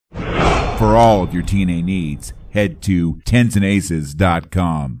For all of your TNA needs, head to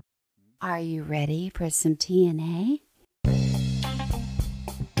tensandaces.com. Are you ready for some TNA?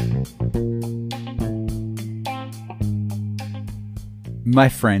 My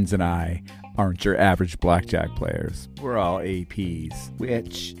friends and I aren't your average blackjack players. We're all APs,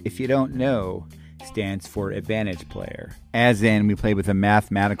 which, if you don't know, stands for advantage player. As in, we play with a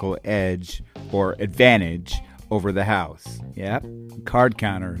mathematical edge or advantage over the house. Yep, card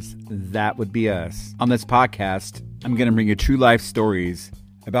counters, that would be us. On this podcast, I'm going to bring you true life stories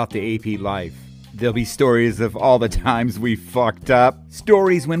about the AP life. There'll be stories of all the times we fucked up,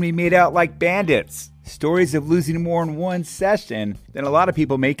 stories when we made out like bandits, stories of losing more in one session than a lot of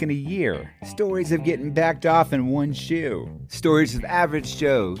people make in a year, stories of getting backed off in one shoe, stories of average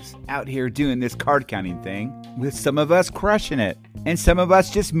Joes out here doing this card counting thing, with some of us crushing it, and some of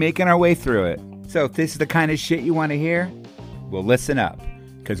us just making our way through it. So if this is the kind of shit you want to hear, well, listen up,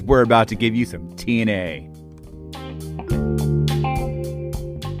 because we're about to give you some TNA.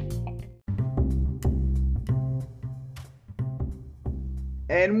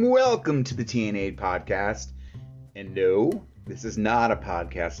 And welcome to the TNA podcast. And no, this is not a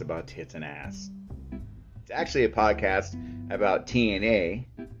podcast about tits and ass. It's actually a podcast about TNA,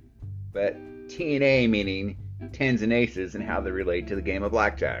 but TNA meaning tens and aces and how they relate to the game of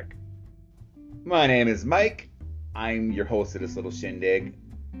blackjack. My name is Mike. I'm your host of this little shindig.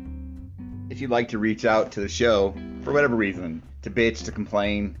 If you'd like to reach out to the show for whatever reason, to bitch, to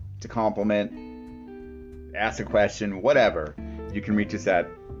complain, to compliment, ask a question, whatever, you can reach us at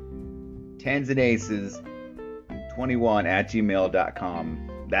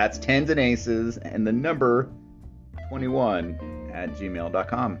tensandaces21@gmail.com. That's tensandaces and the number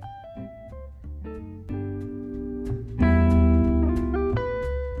 21@gmail.com.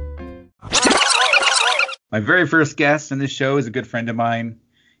 My very first guest on this show is a good friend of mine.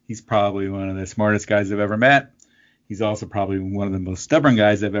 He's probably one of the smartest guys I've ever met. He's also probably one of the most stubborn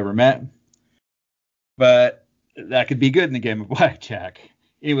guys I've ever met. But that could be good in the game of blackjack.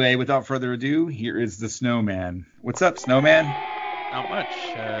 Anyway, without further ado, here is the Snowman. What's up, Snowman? Not much.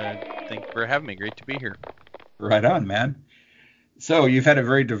 Thank you for having me. Great to be here. Right on, man. So you've had a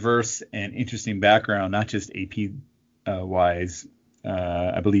very diverse and interesting background, not just AP wise.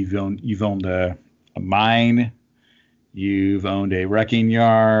 I believe you've owned a mine, you've owned a wrecking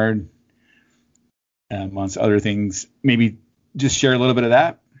yard, amongst other things. Maybe just share a little bit of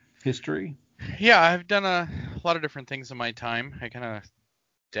that history. Yeah, I've done a lot of different things in my time. I kind of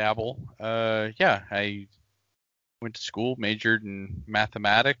dabble. I went to school, majored in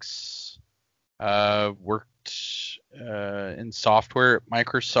mathematics, worked in software at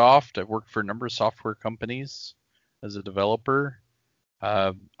Microsoft. I've worked for a number of software companies as a developer.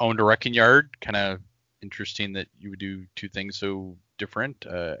 Owned a wrecking yard. Kind of interesting that you would do two things so different.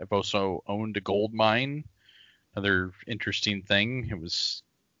 I've also owned a gold mine. Another interesting thing. It was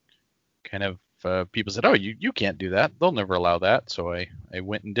kind of people said, "Oh, you can't do that. They'll never allow that." So I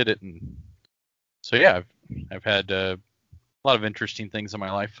went and did it, and so yeah, I've had a lot of interesting things in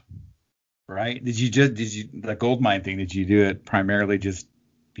my life. Right? Did you the gold mine thing? Did you do it primarily just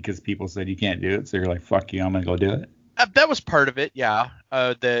because people said you can't do it? So you're like, "Fuck you, I'm gonna go do it." That was part of it, yeah.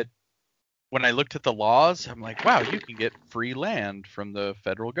 That when I looked at the laws, I'm like, wow, you can get free land from the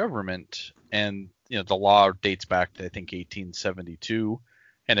federal government, and the law dates back to I think 1872.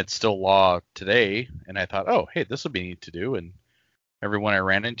 And it's still law today. And I thought, oh, hey, this will be neat to do. And everyone I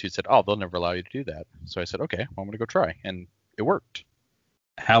ran into said, oh, they'll never allow you to do that. So I said, okay, well, I'm going to go try. And it worked.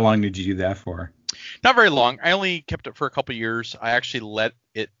 How long did you do that for? Not very long. I only kept it for a couple years. I actually let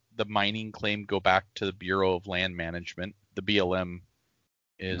the mining claim go back to the Bureau of Land Management. The BLM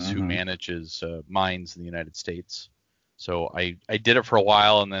is who manages mines in the United States. So I did it for a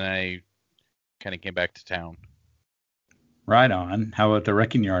while, and then I kind of came back to town. Right on. How about the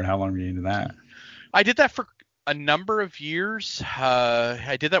wrecking yard? How long were you into that? I did that for a number of years.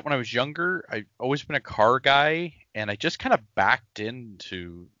 I did that when I was younger. I've always been a car guy, and I just kind of backed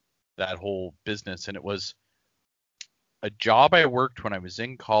into that whole business. And it was a job I worked when I was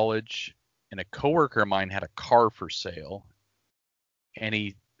in college, and a coworker of mine had a car for sale, and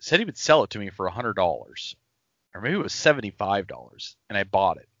he said he would sell it to me for $100, or maybe it was $75, and I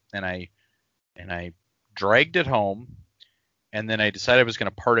bought it, and I dragged it home. And then I decided I was going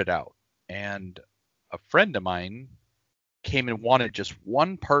to part it out. And a friend of mine came and wanted just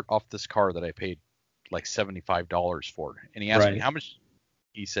one part off this car that I paid like $75 for. And he asked me how much.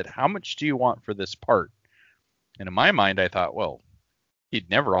 He said, how much do you want for this part? And in my mind, I thought, well, he'd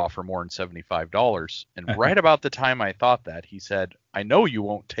never offer more than $75. And right about the time I thought that, he said, I know you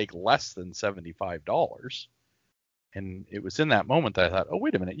won't take less than $75. And it was in that moment that I thought, oh,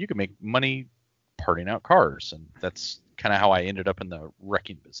 wait a minute, you can make money parting out cars. And that's kind of how I ended up in the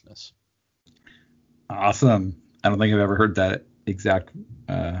wrecking business. Awesome. I don't think I've ever heard that exact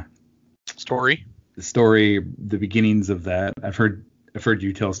story. The beginnings of that. I've heard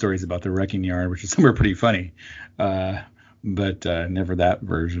you tell stories about the wrecking yard, which is somewhere pretty funny, but never that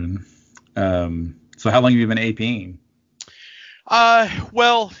version. So how long have you been APing?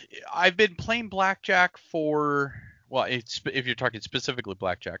 Well, I've been playing blackjack for, if you're talking specifically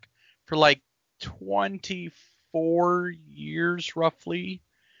blackjack, for like 24 years roughly.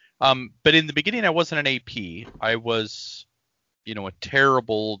 But in the beginning, I wasn't an AP. I was, a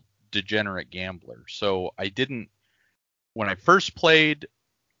terrible degenerate gambler. So when I first played,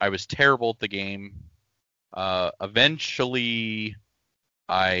 I was terrible at the game. Eventually,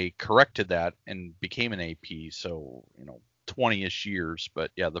 I corrected that and became an AP. So, 20-ish years.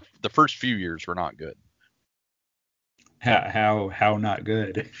 But yeah, the first few years were not good. How not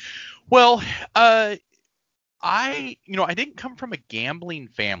good? Well, I didn't come from a gambling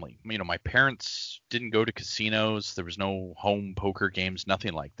family. My parents didn't go to casinos. There was no home poker games,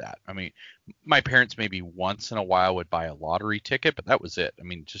 nothing like that. I mean, my parents maybe once in a while would buy a lottery ticket, but that was it. I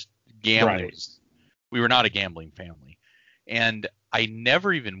mean, just gambling. Right. We were not a gambling family. And I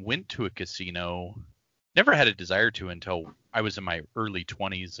never even went to a casino, never had a desire to until I was in my early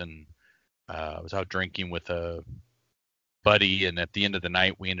 20s and I was out drinking with a buddy. And at the end of the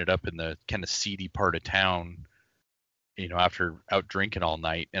night, we ended up in the kind of seedy part of town, after out drinking all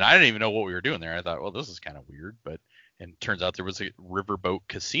night. And I didn't even know what we were doing there. I thought, well, this is kind of weird. And it turns out there was a riverboat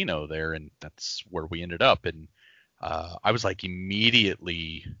casino there, and that's where we ended up. And I was like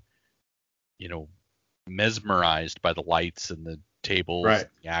immediately, mesmerized by the lights and the tables, right, and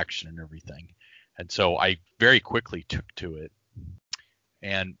the action and everything. And so I very quickly took to it.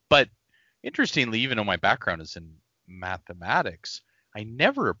 But interestingly, even though my background is in mathematics, I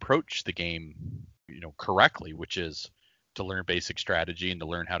never approached the game, correctly, which is to learn basic strategy and to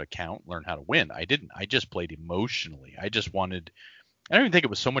learn how to count, learn how to win. I didn't. I just played emotionally. I don't even think it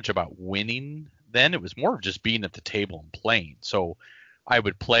was so much about winning then. It was more of just being at the table and playing. So I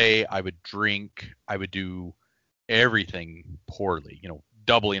would play, I would drink, I would do everything poorly,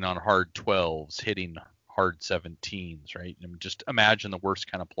 doubling on hard 12s, hitting hard 17s, right? I mean, just imagine the worst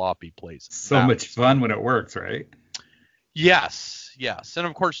kind of ploppy plays. So much fun when it works, right? Yes. And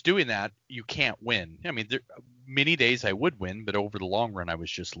of course, doing that, you can't win. I mean, many days I would win, but over the long run, I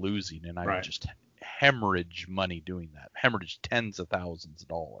was just losing, and I would just hemorrhage money doing that, hemorrhage tens of thousands of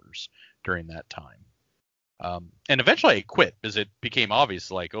dollars during that time. And eventually I quit because it became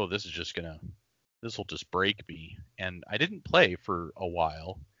obvious, like, oh, this will just break me. And I didn't play for a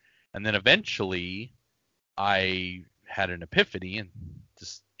while. And then eventually I had an epiphany and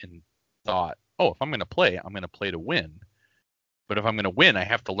thought, oh, if I'm going to play, I'm going to play to win. But if I'm going to win, I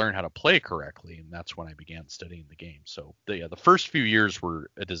have to learn how to play correctly. And that's when I began studying the game. So the first few years were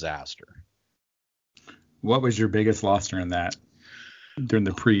a disaster. What was your biggest loss during the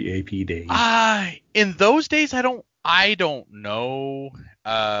pre-AP days? In those days, I don't know.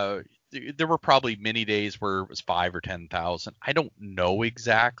 There were probably many days where it was 5,000 or 10,000. I don't know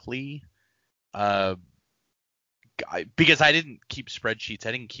exactly. Because I didn't keep spreadsheets.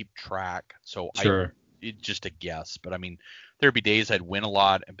 I didn't keep track. So sure. It's just a guess. But I mean, there'd be days I'd win a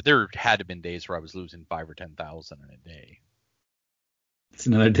lot, but there had to have been days where I was losing 5,000 or 10,000 in a day. It's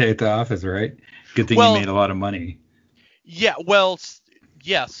another day at the office, right? Good thing you made a lot of money. Yeah, well,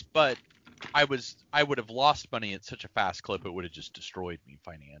 yes, but I would have lost money at such a fast clip, it would have just destroyed me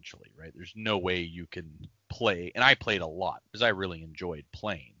financially, right? There's no way you can play, and I played a lot because I really enjoyed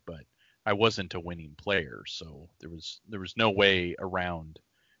playing, but I wasn't a winning player, so there was no way around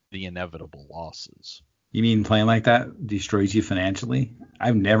the inevitable losses. You mean playing like that destroys you financially?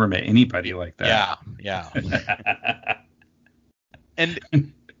 I've never met anybody like that. Yeah. And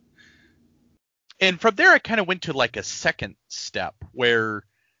from there, I kind of went to like a second step where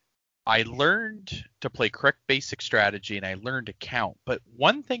I learned to play correct basic strategy and I learned to count. But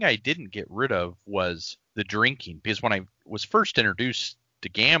one thing I didn't get rid of was the drinking, because when I was first introduced to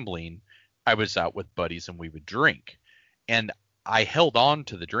gambling, I was out with buddies and we would drink. And I held on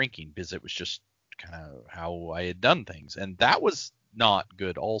to the drinking because it was just kind of how I had done things. And that was not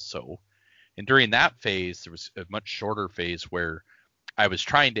good also. And during that phase, there was a much shorter phase where I was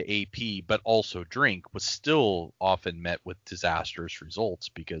trying to AP, but also drink, was still often met with disastrous results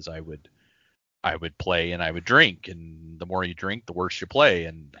because I would play and I would drink, and the more you drink, the worse you play.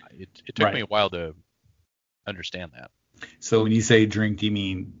 And it took me a while to understand that. So when you say drink, do you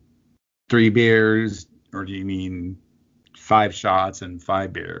mean 3 beers or do you mean 5 shots and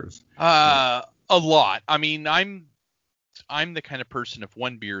 5 beers? A lot. I mean, I'm I'm the kind of person, if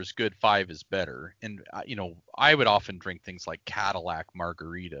one beer is good, five is better. And I would often drink things like Cadillac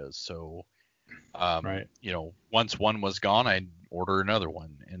margaritas. So, Right. once one was gone, I'd order another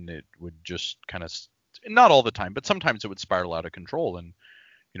one, and it would just kind of, not all the time, but sometimes it would spiral out of control. And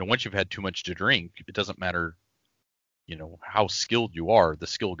once you've had too much to drink, it doesn't matter, how skilled you are, the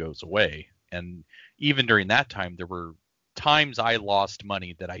skill goes away. And even during that time, there were times I lost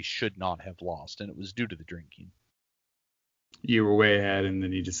money that I should not have lost, and it was due to the drinking. You were way ahead, and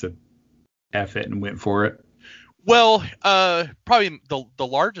then you just said F it and went for it. Well, probably the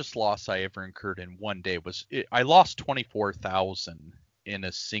largest loss I ever incurred in one day was I lost 24,000 in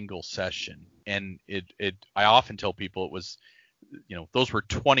a single session, and I often tell people it was, those were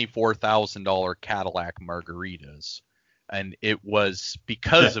 $24,000 Cadillac margaritas, and it was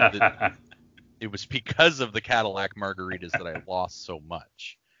because of the Cadillac margaritas that I lost so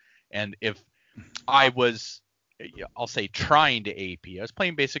much. And if I was, I'll say, trying to AP, I was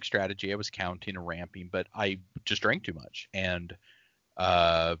playing basic strategy, I was counting and ramping, but I just drank too much, and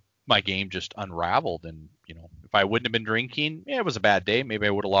my game just unraveled. And if I wouldn't have been drinking, it was a bad day. Maybe I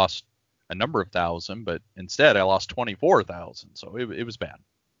would have lost a number of thousand, but instead I lost 24,000. So it was bad.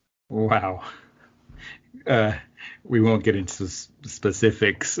 Wow. We won't get into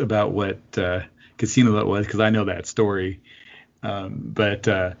specifics about what casino that was, because I know that story. But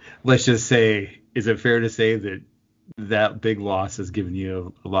let's just say, is it fair to say that big loss has given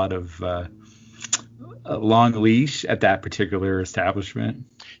you a lot of a long leash at that particular establishment?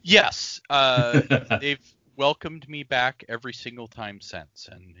 Yes. They've welcomed me back every single time since.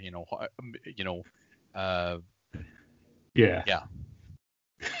 And, yeah.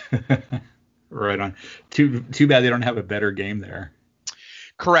 Right on. Too bad they don't have a better game there.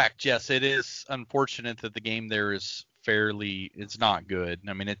 Correct. Yes, it is unfortunate that the game there is it's not good.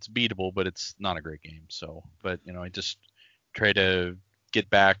 I mean, it's beatable, but it's not a great game. So, but I just try to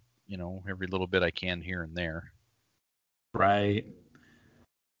get back, every little bit I can here and there. Right.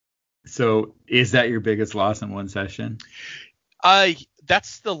 So, is that your biggest loss in one session?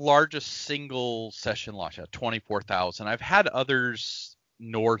 That's the largest single session loss, 24,000. I've had others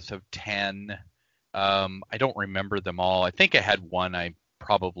north of 10. I don't remember them all. I think I had one I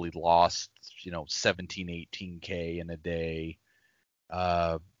probably lost, 17, 18K in a day.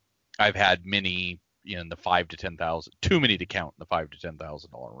 I've had many in the 5 to 10,000, too many to count, in the $5,000 to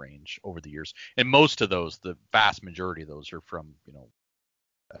 $10,000 range over the years. And most of those, the vast majority of those, are from,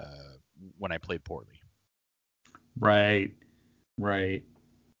 when I played poorly. Right.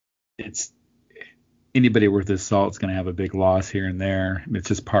 It's anybody worth his salt is going to have a big loss here and there. It's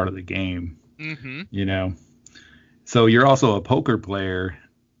just part of the game. Mm-hmm. So you're also a poker player.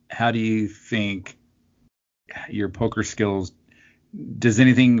 How do you think your poker skills, does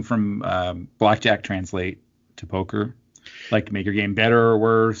anything from blackjack translate to poker? Like make your game better or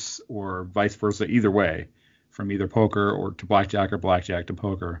worse, or vice versa, either way, from either poker or to blackjack or blackjack to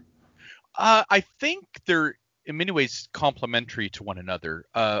poker? I think they're in many ways complementary to one another.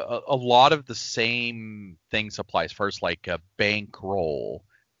 A lot of the same things apply as far as like bankroll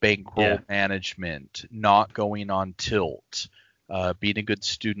management, not going on tilt, being a good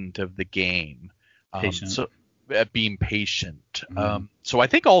student of the game, being patient. Mm-hmm. So I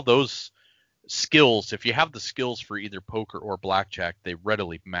think all those skills, if you have the skills for either poker or blackjack, they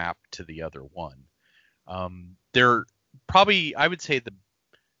readily map to the other one. They're probably, I would say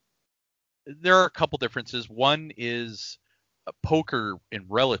there are a couple differences. One is poker in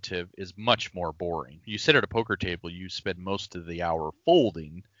relative is much more boring. You sit at a poker table, you spend most of the hour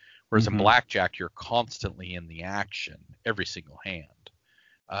folding, whereas in blackjack, you're constantly in the action every single hand.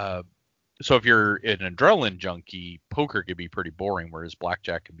 So if you're an adrenaline junkie, poker can be pretty boring, whereas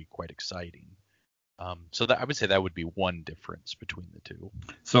blackjack can be quite exciting. So I would say that would be one difference between the two.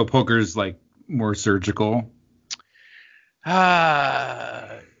 So poker's like more surgical?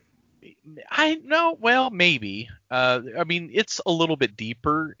 Maybe. I mean, it's a little bit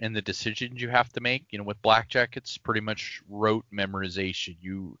deeper in the decisions you have to make. With blackjack, it's pretty much rote memorization.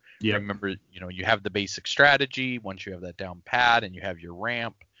 You remember, you have the basic strategy. Once you have that down pat and you have your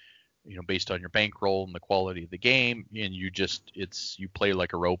ramp, based on your bankroll and the quality of the game, and you play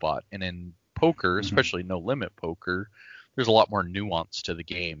like a robot. And in poker, especially no limit poker, there's a lot more nuance to the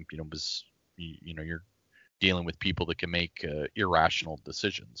game, because you're dealing with people that can make irrational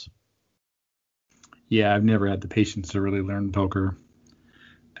decisions. Yeah, I've never had the patience to really learn poker.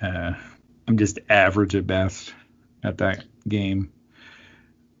 I'm just average at best at that game.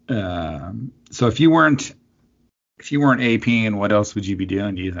 So if you weren't APing, what else would you be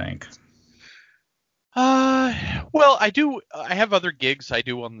doing, do you think? Well, I have other gigs I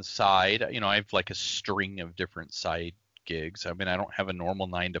do on the side. I have like a string of different side gigs. I mean, I don't have a normal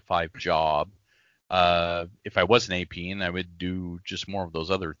 9 to 5 job. If I was an AP, and I would do just more of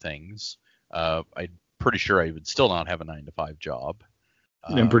those other things, I'm pretty sure I would still not have a 9 to 5 job.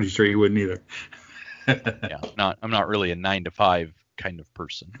 I'm pretty sure you wouldn't either. Yeah, I'm not really a 9 to 5 kind of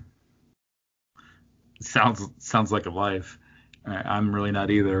person. Sounds like a life. I'm really not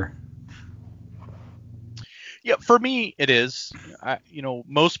either. Yeah, for me it is.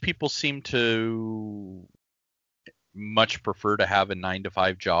 Most people seem to much prefer to have a 9 to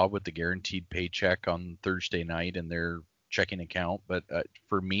 5 job with the guaranteed paycheck on Thursday night in their checking account. But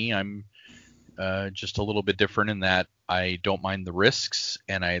for me, I'm just a little bit different in that I don't mind the risks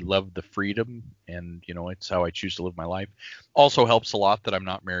and I love the freedom, and it's how I choose to live my life. Also helps a lot that I'm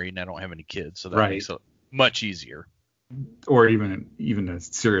not married and I don't have any kids, so that makes it much easier. Or even a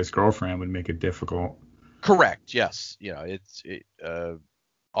serious girlfriend would make it difficult. Correct. Yes.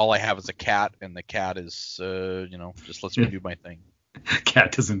 All I have is a cat, and the cat is just lets me do my thing.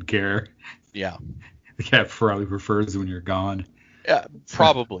 Cat doesn't care. Yeah. The cat probably prefers when you're gone. Yeah,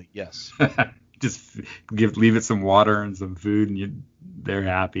 probably. Yes. Just leave it some water and some food, and they're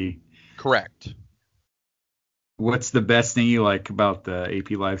happy. Correct. What's the best thing you like about the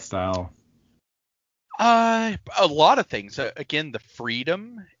AP lifestyle? A lot of things. Again, the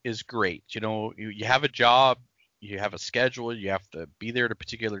freedom is great. You have a job, you have a schedule, you have to be there at a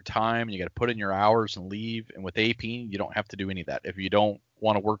particular time, you got to put in your hours and leave. And with AP, you don't have to do any of that. If you don't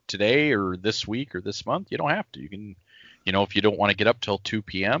want to work today or this week or this month, you don't have to. You can, if you don't want to get up till 2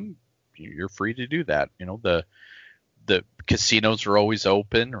 p.m., you're free to do that. The casinos are always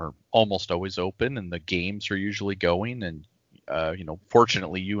open, or almost always open, and the games are usually going. And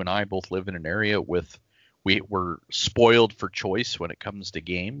fortunately, you and I both live in an area we're spoiled for choice when it comes to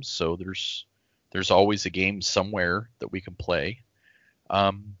games. So there's always a game somewhere that we can play.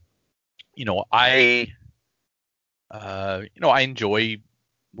 I enjoy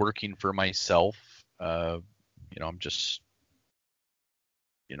working for myself. I'm just,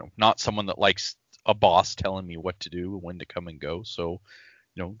 not someone that likes a boss telling me what to do and when to come and go. So,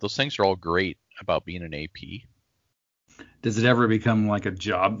 those things are all great about being an AP. Does it ever become like a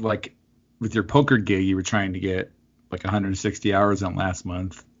job? Like with your poker gig, you were trying to get like 160 hours on last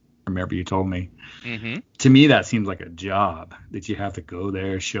month. Remember you told me. Mm-hmm. To me, that seems like a job that you have to go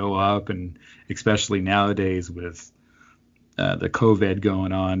there, show up, and especially nowadays with the COVID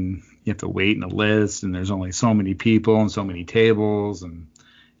going on, you have to wait in a list, and there's only so many people and so many tables, and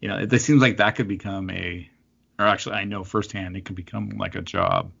it seems like that could become or actually I know firsthand it can become like a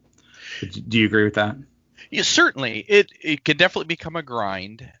job. Do you agree with that? Yeah, certainly. It can definitely become a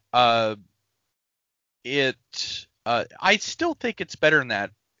grind. I still think it's better than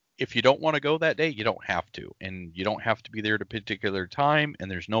that. If you don't want to go that day, you don't have to, and you don't have to be there at a particular time, and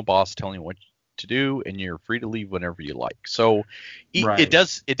there's no boss telling you what to do, and you're free to leave whenever you like. So it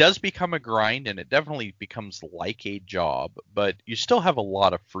does become a grind, and it definitely becomes like a job, but you still have a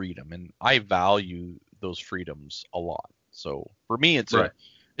lot of freedom, and I value those freedoms a lot. So for me, it's a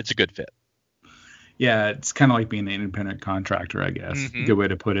good fit. Yeah, it's kind of like being an independent contractor, I guess. Mm-hmm. Good way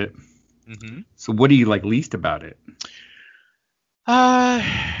to put it. Mm-hmm. So what do you like least about it?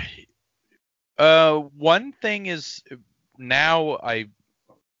 One thing is now I'm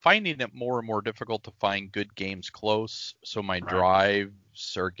finding it more and more difficult to find good games close. So my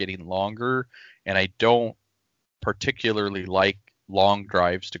drives are getting longer, and I don't particularly like long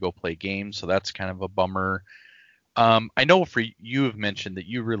drives to go play games. So that's kind of a bummer. I know for you have mentioned that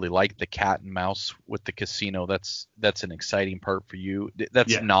you really like the cat and mouse with the casino. That's an exciting part for you.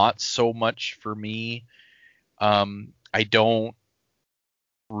 That's not so much for me. I don't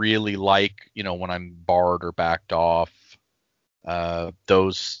really like, when I'm barred or backed off.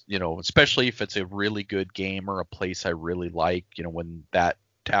 Those, especially if it's a really good game or a place I really like, when that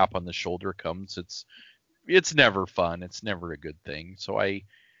tap on the shoulder comes, it's never fun. It's never a good thing. So I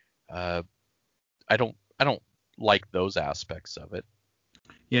don't like those aspects of it.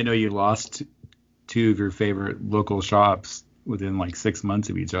 Yeah, no, you lost two of your favorite local shops within like 6 months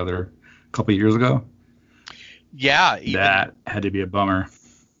of each other a couple of years ago. Yeah. That had to be a bummer.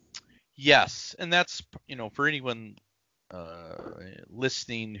 Yes. And that's, for anyone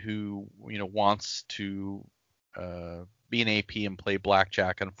listening who, wants to be an AP and play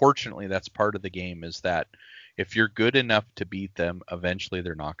blackjack, unfortunately, that's part of the game, is that if you're good enough to beat them, eventually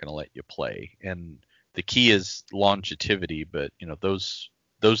they're not going to let you play. And the key is longevity, but those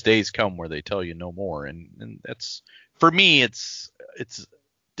days come where they tell you no more, and that's, for me, it's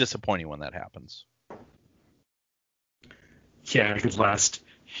disappointing when that happens. Yeah, because last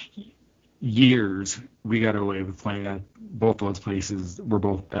years we got away with playing at both those places we're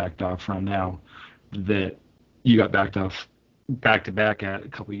both backed off from now, that you got back to back at a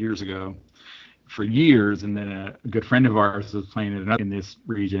couple of years ago for years, and then a good friend of ours was playing it in this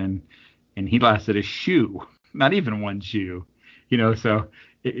region, and he lasted a shoe, not even one shoe, So,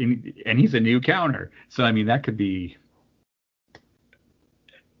 and he's a new counter, so I mean that could be.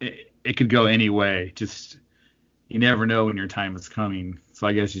 It could go any way. Just you never know when your time is coming. So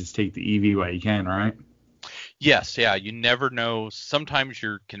I guess you just take the EV while you can, right? Yes, yeah, you never know. Sometimes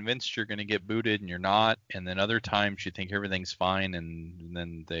you're convinced you're going to get booted and you're not, and then other times you think everything's fine, and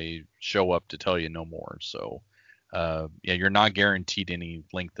then they show up to tell you no more. So, yeah, you're not guaranteed any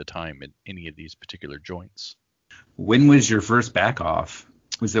length of time at any of these particular joints. When was your first back off?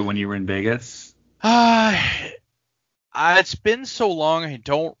 Was it when you were in Vegas? It's been so long, I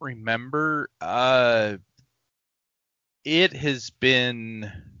don't remember. It has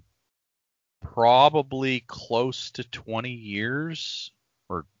been probably close to 20 years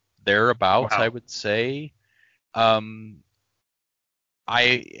or thereabouts, wow. I would say. There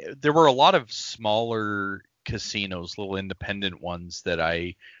were a lot of smaller casinos, little independent ones that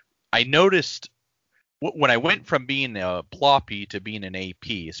I noticed when I went from being a ploppy to being an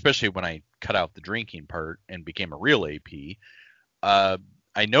AP, especially when I cut out the drinking part and became a real AP.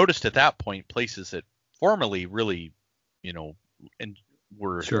 I noticed at that point places that formerly really, and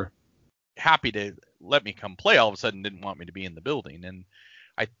were sure. happy to let me come play, all of a sudden didn't want me to be in the building. And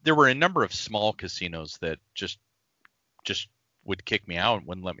there were a number of small casinos that just would kick me out and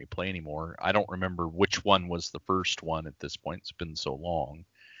wouldn't let me play anymore. I don't remember which one was the first one at this point. It's been so long.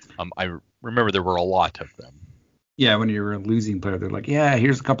 I remember there were a lot of them. Yeah, when you were a losing player, they're like, yeah,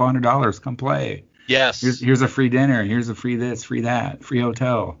 here's a couple $100, come play. Yes. Here's a free dinner. Here's a free this, free that, free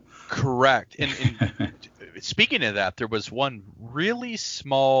hotel. Correct. And speaking of that, there was one really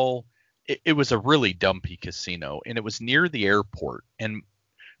small, it was a really dumpy casino, and it was near the airport. And there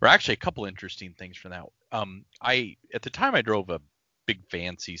were actually a couple interesting things from that. At the time I drove a big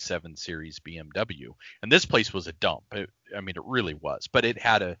fancy 7 Series BMW, and this place was a dump. It really was. But it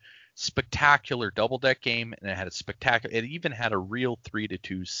had a spectacular double deck game, and it even had a real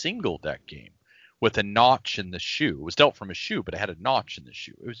 3-2 single deck game with a notch in the shoe. It was dealt from a shoe, but it had a notch in the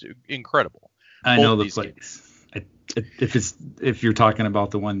shoe. It was incredible. I know the place. If you're talking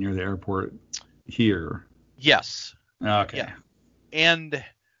about the one near the airport here. Yes. Okay. Yeah. And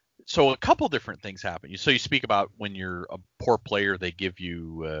so a couple different things happen. So you speak about when you're a poor player, they give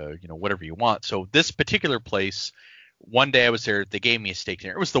you, whatever you want. So this particular place, one day I was there, they gave me a steak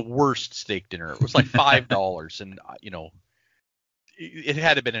dinner. It was the worst steak dinner. It was like $5, and it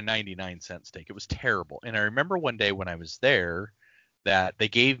had to have been a 99-cent steak. It was terrible. And I remember one day when I was there that they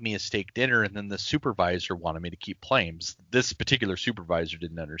gave me a steak dinner, and then the supervisor wanted me to keep playing. This particular supervisor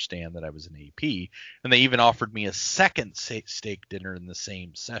didn't understand that I was an AP, and they even offered me a second steak dinner in the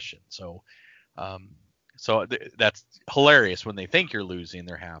same session. So, that's hilarious. When they think you're losing,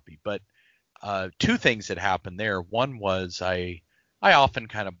 they're happy. But two things that happened there. One was I often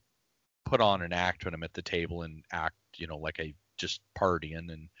kind of put on an act when I'm at the table and act, like I just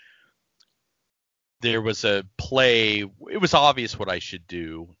partying. And there was a play. It was obvious what I should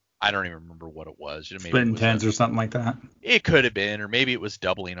do. I don't even remember what it was. Splitting tens or something like that. It could have been, or maybe it was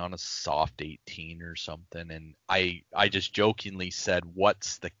doubling on a soft 18 or something. And I just jokingly said,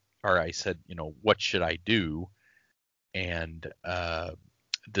 what should I do? And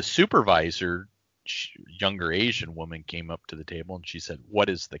the supervisor, younger Asian woman, came up to the table and she said, "What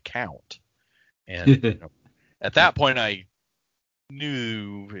is the count?" And at that point, I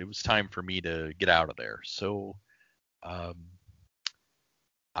knew it was time for me to get out of there. So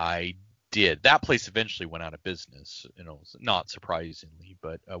I did. That place eventually went out of business, not surprisingly,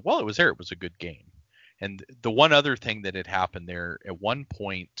 but while it was there, it was a good game. And the one other thing that had happened there at one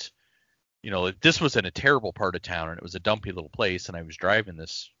point, this was in a terrible part of town, and it was a dumpy little place, and I was driving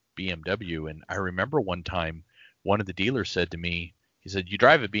this BMW, and I remember one time one of the dealers said to me, he said, "You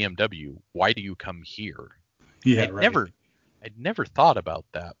drive a BMW, why do you come here?" Yeah, I'd never thought about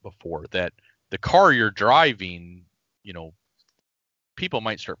that before, that the car you're driving, people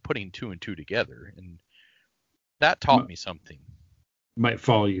might start putting 2 and 2 together, and that taught me something. Might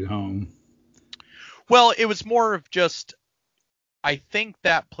follow you home. Well, it was more of just, I think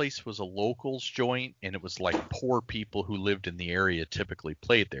that place was a locals joint, and it was like poor people who lived in the area typically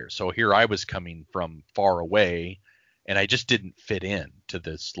played there. So here I was coming from far away, and I just didn't fit in to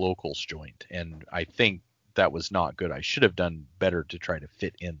this locals joint, and I think that was not good. I should have done better to try to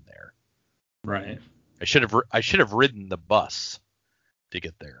fit in there. Right. I should have ridden the bus to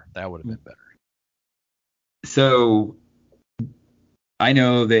get there. That would have been better. So I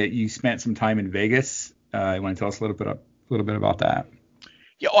know that you spent some time in Vegas. You want to tell us a little bit about that?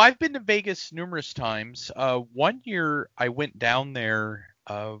 Yeah, well, I've been to Vegas numerous times. One year I went down there,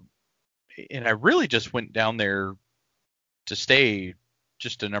 and I really just went down there to stay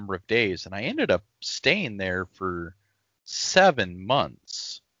just a number of days, and I ended up staying there for 7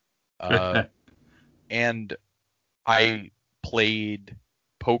 months. And I played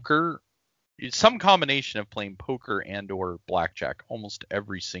poker, some combination of playing poker and or blackjack almost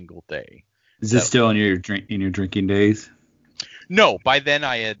every single day. Is this still in your drinking days? No, by then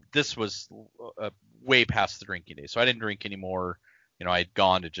this was way past the drinking days, so I didn't drink anymore. I had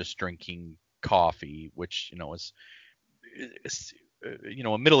gone to just drinking coffee, which is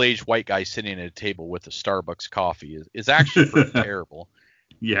a middle-aged white guy sitting at a table with a Starbucks coffee is actually pretty terrible.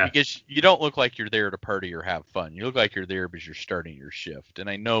 Yeah. Because you don't look like you're there to party or have fun. You look like you're there because you're starting your shift. And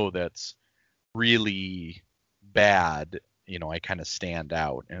I know that's really bad. I kind of stand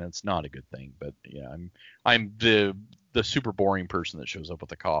out, and it's not a good thing. But yeah, I'm the super boring person that shows up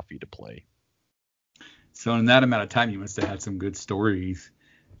with a coffee to play. So in that amount of time, you must have had some good stories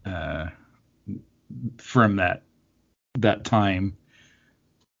from that time.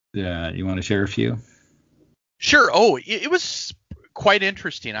 You want to share a few? Sure. Oh, it was quite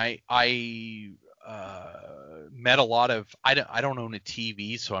interesting. I met a lot of I don't own a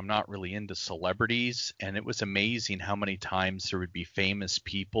TV, so I'm not really into celebrities, and it was amazing how many times there would be famous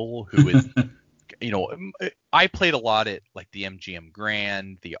people who would I played a lot at like the MGM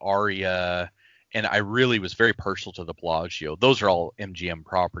Grand, the Aria, and I really was very partial to the Bellagio. Those are all MGM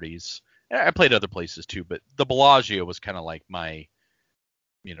properties. I played other places too, but the Bellagio was kind of like my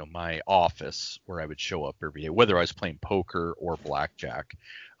office where I would show up every day, whether I was playing poker or blackjack.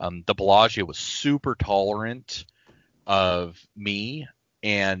 The Bellagio was super tolerant of me,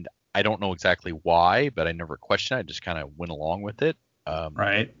 and I don't know exactly why, but I never questioned it. I just kind of went along with it.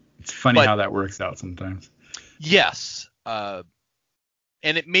 Right. It's funny how that works out sometimes. Yes. And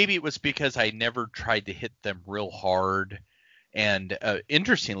maybe it was because I never tried to hit them real hard. And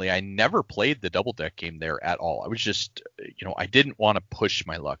interestingly, I never played the double deck game there at all. I was just, I didn't want to push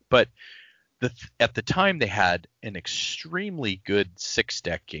my luck. But at the time, they had an extremely good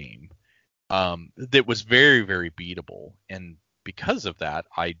 6-deck game that was very, very beatable. And because of that,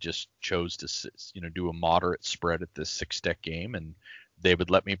 I just chose to, do a moderate spread at this 6-deck game, and they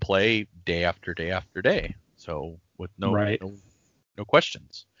would let me play day after day after day. So with no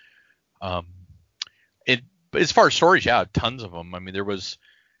questions. As far as stories, yeah, tons of them. I mean, there was,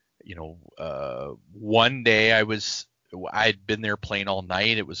 one day I'd been there playing all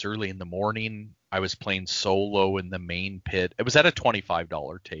night. It was early in the morning. I was playing solo in the main pit. It was at a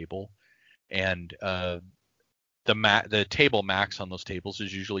 $25 table, and the table max on those tables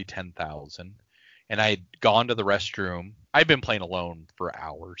is usually 10,000. And I'd gone to the restroom. I'd been playing alone for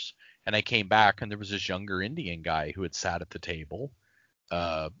hours, and I came back, and there was this younger Indian guy who had sat at the table.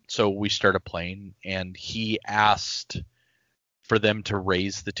 So we started playing, and he asked for them to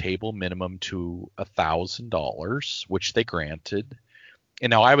raise the table minimum to $1,000, which they granted.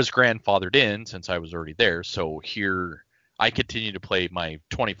 And now I was grandfathered in since I was already there. So here I continue to play my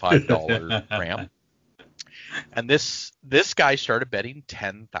 $25 ramp. And this guy started betting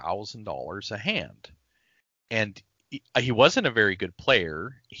 $10,000 a hand. And he wasn't a very good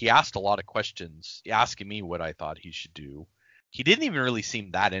player. He asked a lot of questions, asking me what I thought he should do. He didn't even really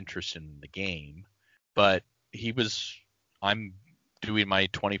seem that interested in the game, but I'm doing my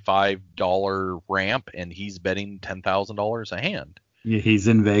 $25 ramp, and he's betting $10,000 a hand. Yeah, he's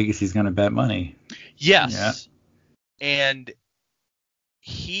in Vegas. He's going to bet money. Yes. Yeah. And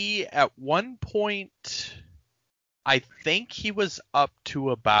he, at one point, I think he was up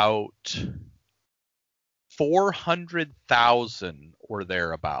to about 400,000 or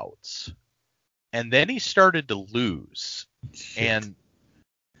thereabouts. And then he started to lose. Shit. And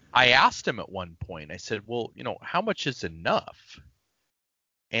I asked him at one point, I said, well, how much is enough?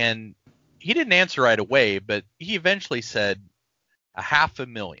 And he didn't answer right away, but he eventually said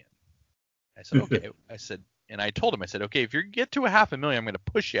 $500,000. I said, okay. And I told him, I said, okay, if you get to $500,000, I'm going to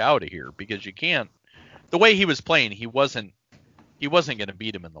push you out of here, because you can't. The way he was playing, he wasn't going to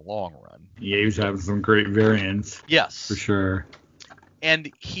beat him in the long run. Yeah, he was having some great variance. Yes. For sure.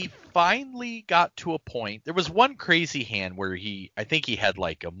 And he finally got to a point. There was one crazy hand where I think he had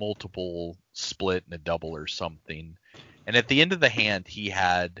like a multiple split and a double or something. And at the end of the hand, he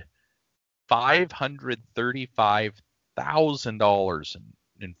had $535,000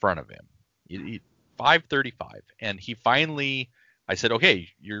 in front of him. $535,000. And he finally, I said, okay,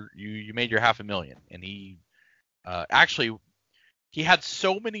 you made your $500,000. And he actually, he had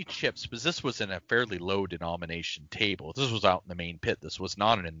so many chips, because this was in a fairly low denomination table. This was out in the main pit. This was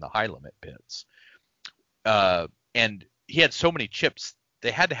not in the high limit pits. And he had so many chips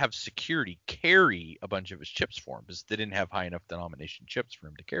they had to have security carry a bunch of his chips for him because they didn't have high enough denomination chips for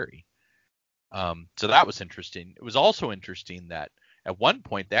him to carry. So that was interesting. It was also interesting that at one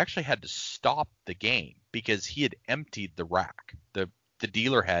point they actually had to stop the game because he had emptied the rack. The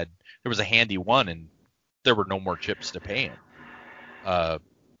dealer there was a handy one and there were no more chips to pay him.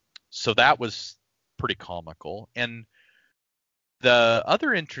 So that was pretty comical. And the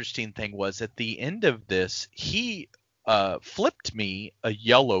other interesting thing was at the end of this, he flipped me a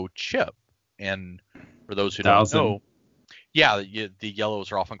yellow chip. And for those who don't know, yeah, the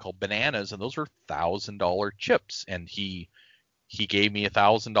yellows are often called bananas, and those are $1,000 chips. And he gave me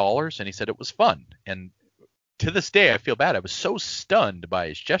 $1,000, and he said it was fun. And to this day, I feel bad. I was so stunned by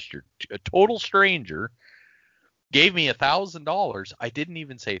his gesture. A total stranger gave me $1,000. I didn't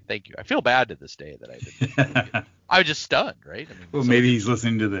even say thank you. I feel bad to this day that I didn't. I was just stunned, right? I mean, well, maybe he's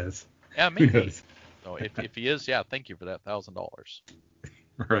listening to this. Yeah, maybe. So if he is, yeah, thank you for that $1,000.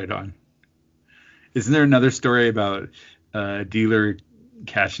 Right on. Isn't there another story about a dealer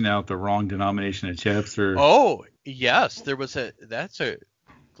cashing out the wrong denomination of chips? Or oh yes, there was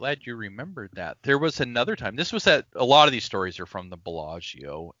glad you remembered that. There was another time. This was a lot of these stories are from the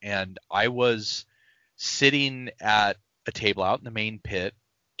Bellagio, and I was sitting at a table out in the main pit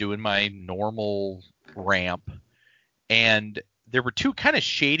doing my normal ramp, and there were two kind of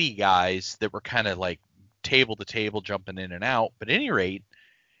shady guys that were kind of like table to table jumping in and out. But at any rate,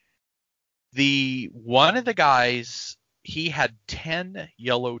 one of the guys, he had 10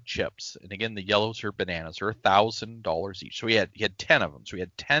 yellow chips, and again the yellows are bananas, they're $1,000 each. So he had 10 of them, so he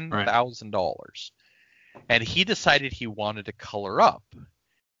had $10,000, and he decided he wanted to color up,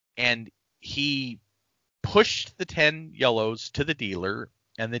 and he pushed the 10 yellows to the dealer,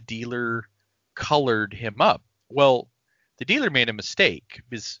 and the dealer colored him up. Well, the dealer made a mistake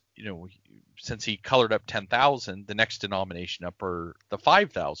because, since he colored up 10,000, the next denomination up are the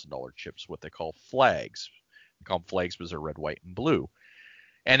 $5,000 chips, what they call flags. They call them flags because they're red, white, and blue.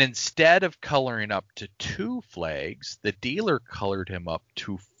 And instead of coloring up to 2 flags, the dealer colored him up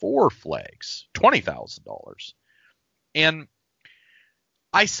to 4 flags, $20,000. And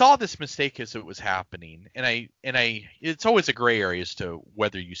I saw this mistake as it was happening, and I it's always a gray area as to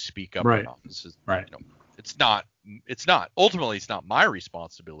whether you speak up or not. This is, it's not ultimately it's not my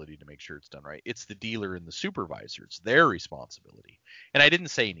responsibility to make sure it's done right. It's the dealer and the supervisor. It's their responsibility. And I didn't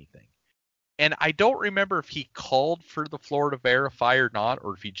say anything. And I don't remember if he called for the floor to verify or not,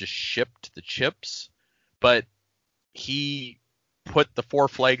 or if he just shipped the chips, but he put the 4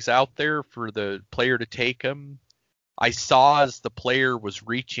 flags out there for the player to take them. I saw as the player was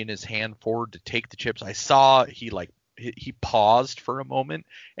reaching his hand forward to take the chips, I saw he paused for a moment,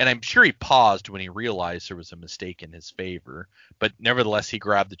 and I'm sure he paused when he realized there was a mistake in his favor, but nevertheless he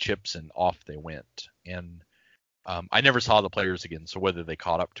grabbed the chips and off they went. And I never saw the players again, so whether they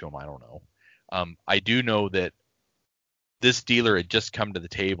caught up to him, I don't know. I do know that this dealer had just come to the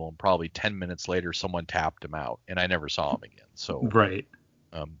table, and probably 10 minutes later someone tapped him out, and I never saw him again. So right.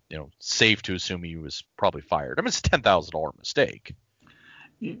 Safe to assume he was probably fired. I mean, it's a $10,000 mistake.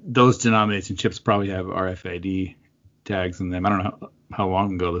 Those denomination chips probably have RFID tags in them. I don't know how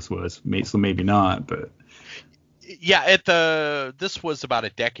long ago this was, so maybe not, but yeah, this was about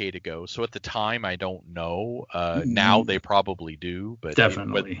a decade ago, so at the time I don't know. Now they probably do, but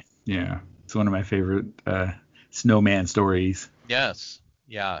definitely, yeah, it's one of my favorite snowman stories. Yes,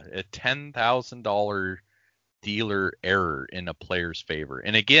 yeah, a $10,000 dealer error in a player's favor.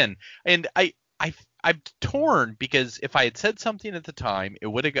 And again, and I'm torn, because if I had said something at the time, it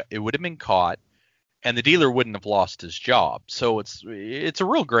would have been caught, and the dealer wouldn't have lost his job. So it's a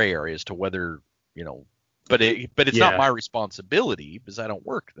real gray area as to whether, but it's not my responsibility because I don't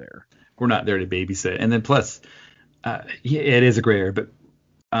work there. We're not there to babysit. And then plus, it is a gray area. But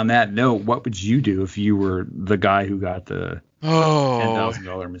on that note, what would you do if you were the guy who got the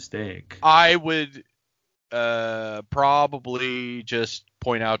 $10,000 mistake? I would probably just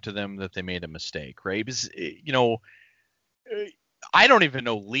point out to them that they made a mistake, right? Because, I don't even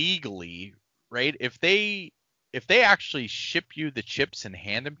know legally, right? If they actually ship you the chips and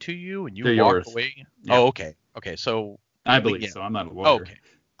hand them to you and you They're walk yours. away. Yeah. Oh, okay. So I believe so. I'm not a lawyer. Okay.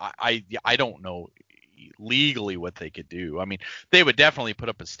 I don't know legally what they could do. I mean, they would definitely put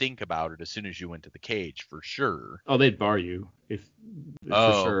up a stink about it as soon as you went to the cage, for sure. Oh, they'd bar you for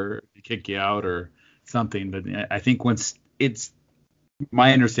sure, kick you out or something. But I think once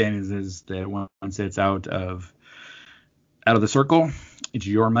my understanding is that once it's out of the circle, it's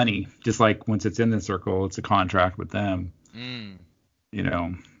your money. Just like once it's in the circle, it's a contract with them.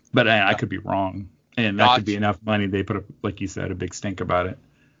 But I could be wrong, and that could be enough money. They put up, like you said, a big stink about it.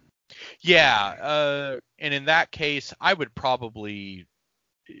 Yeah, and in that case, I would probably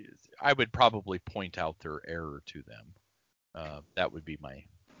I would probably point out their error to them. That would be my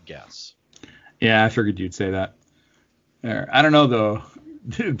guess. Yeah, I figured you'd say that. I don't know though.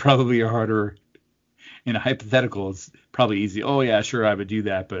 It'd probably be harder in a hypothetical. It's probably easy. Oh yeah, sure, I would do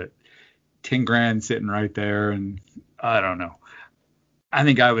that, but 10 grand sitting right there, and I don't know. I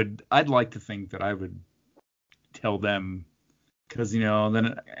think I'd like to think that I would tell them, because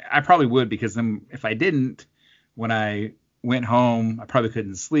then I probably would, because then if I didn't, when I went home, I probably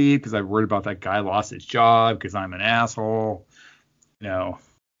couldn't sleep because I worried about that guy lost his job because I'm an asshole. But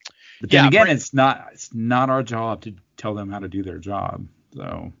then again, it's not our job to tell them how to do their job.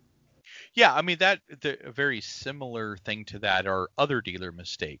 So. Yeah, I mean a very similar thing to that are other dealer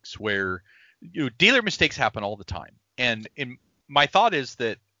mistakes, where dealer mistakes happen all the time, and my thought is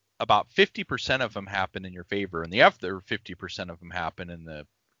that about 50% of them happen in your favor, and the other 50% of them happen in the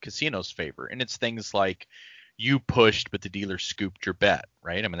casino's favor. And it's things like you pushed, but the dealer scooped your bet,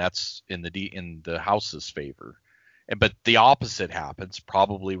 right? I mean, that's in the house's favor. But the opposite happens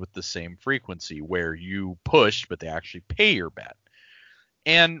probably with the same frequency, where you pushed, but they actually pay your bet.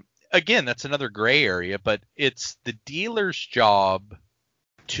 And again, that's another gray area, but it's the dealer's job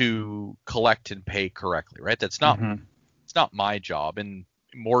to collect and pay correctly, right? That's not it's not my job, and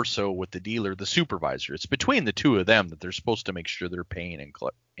more so with the dealer, the supervisor. It's between the two of them that they're supposed to make sure they're paying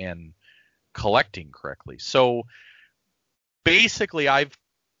and collecting correctly. So basically, I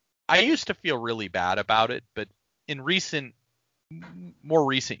used to feel really bad about it, but in more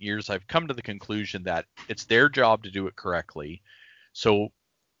recent years, I've come to the conclusion that it's their job to do it correctly. So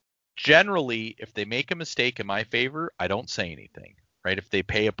generally, if they make a mistake in my favor, I don't say anything, right? If they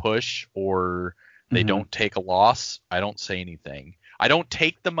pay a push or they don't take a loss, I don't say anything. I don't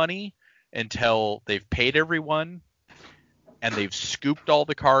take the money until they've paid everyone and they've scooped all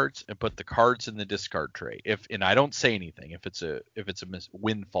the cards and put the cards in the discard tray. And I don't say anything if it's a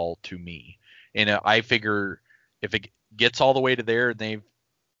windfall to me. And I figure if it gets all the way to there and they've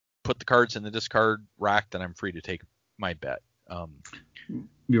put the cards in the discard rack, then I'm free to take my bet.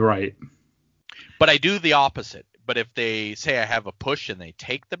 You're right. But I do the opposite. But if they say I have a push and they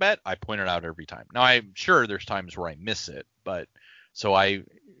take the bet, I point it out every time. Now, I'm sure there's times where I miss it, but so I'm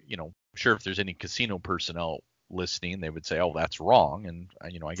sure if there's any casino personnel listening, they would say, "Oh, that's wrong." And I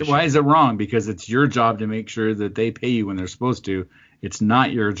guess. So why is it wrong? Because it's your job to make sure that they pay you when they're supposed to. It's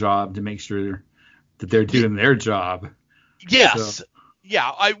not your job to make sure that they're doing their job. Yes. So.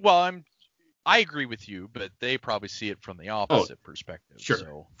 Yeah. I agree with you, but they probably see it from the opposite perspective. Sure.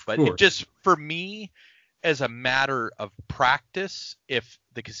 So, but it just for me, as a matter of practice, if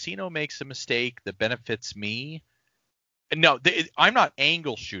the casino makes a mistake that benefits me, no, I'm not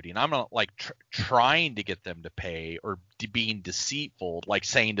angle shooting. I'm not like trying to get them to pay or being deceitful, like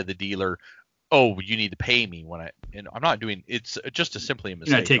saying to the dealer, "Oh, you need to pay me." I'm not doing. It's just simply a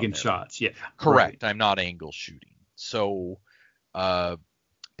mistake. You're not taking shots, yeah. Correct. Right. I'm not angle shooting. So, but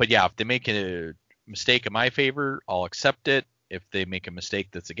yeah, if they make a mistake in my favor, I'll accept it. If they make a mistake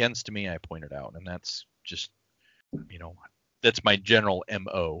that's against me, I point it out, and that's just, that's my general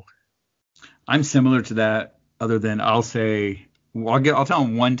MO. I'm similar to that, other than I'll say, I'll tell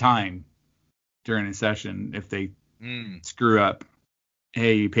them one time during a session if they screw up.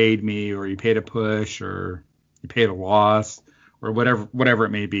 Hey, you paid me, or you paid a push, or you paid a loss, or whatever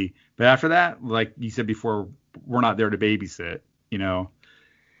it may be. But after that, like you said before, we're not there to babysit,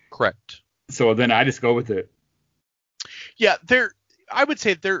 Correct. So then I just go with it. Yeah, I would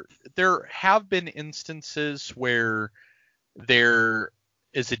say there have been instances where there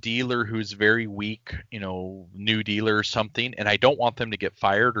is a dealer who's very weak, new dealer or something, and I don't want them to get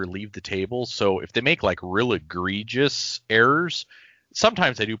fired or leave the table. So if they make like real egregious errors,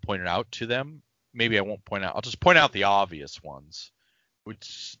 sometimes I do point it out to them. Maybe I won't point out. I'll just point out the obvious ones,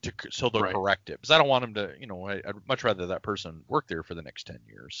 so they'll correct it. Because I don't want them to, I'd much rather that person work there for the next 10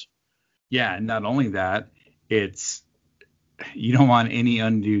 years. Yeah, and not only that, you don't want any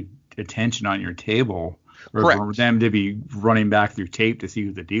undue attention on your table, or for them to be running back through tape to see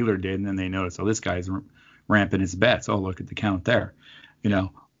who the dealer did, and then they notice, this guy's ramping his bets. Oh, look at the count there,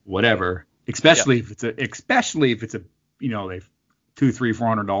 whatever. Especially if it's a they've $200, $300,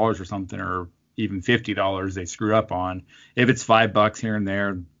 $400 or something, or even $50 they screw up on. If it's $5 here and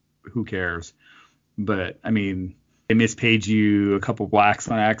there, who cares? But I mean, they mispaid you a couple blacks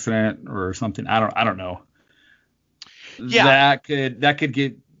on accident or something. I don't know. Yeah. That could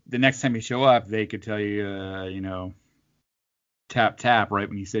get, the next time you show up, they could tell you, tap right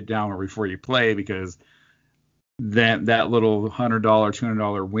when you sit down or before you play, because then that little $100,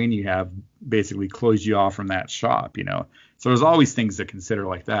 $200 win you have basically closed you off from that shop, So there's always things to consider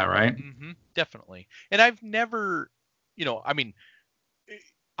like that, right? Mm-hmm, definitely. And I've never,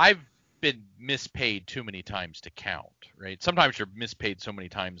 I've been mispaid too many times to count, right? Sometimes you're mispaid so many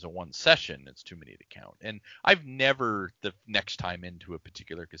times in one session, it's too many to count. And I've never, the next time into a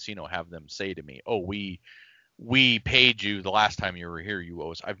particular casino, have them say to me, oh, we paid you the last time you were here, you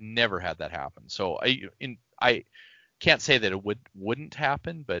owe us. I've never had that happen. So I can't say that it wouldn't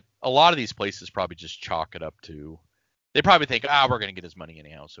happen, but a lot of these places probably just chalk it up to, they probably think, we're going to get his money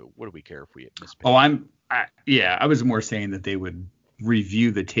anyhow, so what do we care if we mispaid? Oh, I was more saying that they would review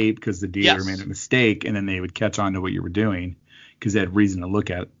the tape because the dealer made a mistake, and then they would catch on to what you were doing because they had reason to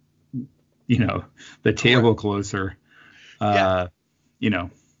look at, the table closer.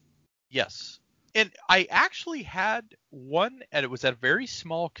 Yes. And I actually had one, and it was at a very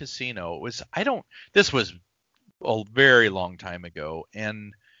small casino. This was a very long time ago,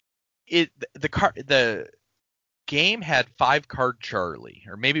 and the game had 5-card Charlie,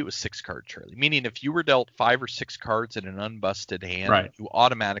 or maybe it was 6-card Charlie, meaning if you were dealt 5 or 6 cards in an unbusted hand, you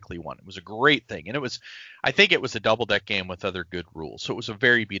automatically won. It was a great thing, and I think it was a double deck game with other good rules, so it was a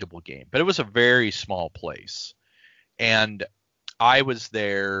very beatable game, but it was a very small place, and I was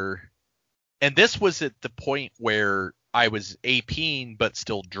there, and this was at the point where I was APing but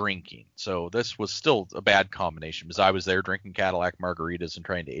still drinking, so this was still a bad combination because I was there drinking Cadillac margaritas and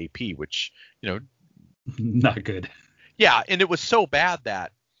trying to AP, which not good. Yeah, and it was so bad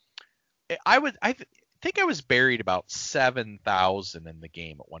that I think I was buried about 7,000 in the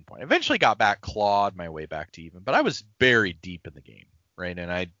game at one point. I eventually got back, clawed my way back to even, but I was buried deep in the game, right?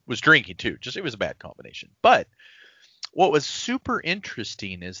 And I was drinking too. It was a bad combination. But what was super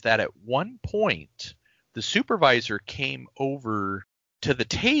interesting is that at one point the supervisor came over to the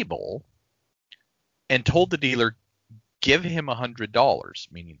table and told the dealer, give him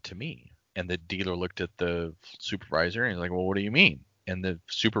 $100, meaning to me. And the dealer looked at the supervisor and he's like, well, what do you mean? And the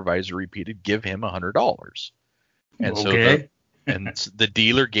supervisor repeated, give him $100. And so the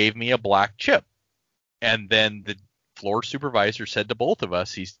dealer gave me a black chip. And then the floor supervisor said to both of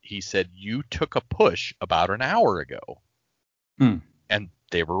us, he said, you took a push about an hour ago. And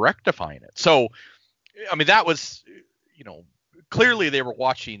they were rectifying it. So, I mean, that was, clearly they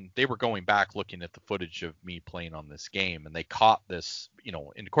were going back looking at the footage of me playing on this game, and they caught this,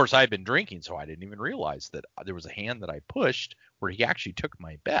 and of course I had been drinking, so I didn't even realize that there was a hand that I pushed where he actually took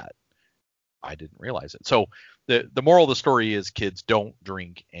my bet. I didn't realize it. So the moral of the story is, kids, don't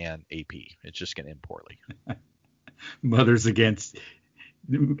drink and AP. It's just going to end poorly. Mothers against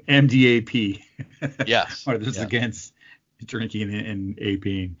MDAP. Yes. Mothers against drinking and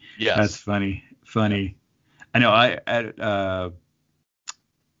APing. Yes. That's funny. I know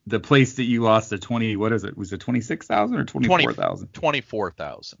the place that you lost the 20, what is it? Was it 26,000 or 24,000?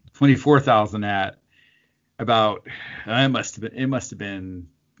 24,000. 24,000 at about, it must have been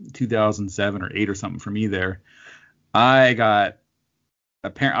 2007 or 8 or something for me there. I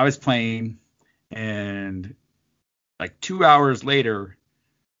was playing, and like 2 hours later,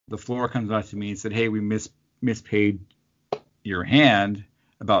 the floor comes up to me and said, hey, we mispaid your hand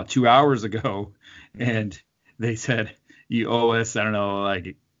about 2 hours ago. And they said, you owe us, I don't know,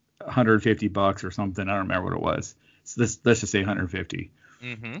 like $150 or something. I don't remember what it was. So let's just say 150.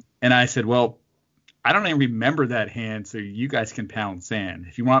 Mm-hmm. And I said, well, I don't even remember that hand, so you guys can pound sand.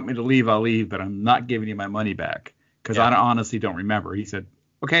 If you want me to leave, I'll leave, but I'm not giving you my money back because I honestly don't remember. He said,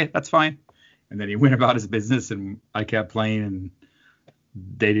 okay, that's fine. And then he went about his business, and I kept playing, and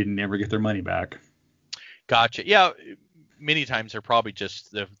they didn't ever get their money back. Gotcha. Yeah. Many times they're probably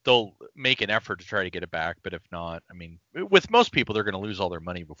just, they'll make an effort to try to get it back, but if not, I mean, with most people, they're going to lose all their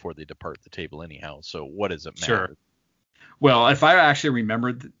money before they depart the table anyhow. So what does it matter? Sure. Well, if I actually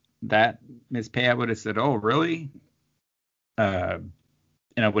remembered that mispay, I would have said, "Oh, really?" And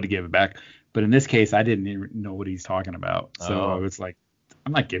I would have given it back. But in this case, I didn't even know what he's talking about. So I was like,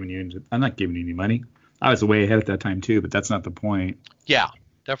 "I'm not giving you any money." I was way ahead at that time too, but that's not the point. Yeah,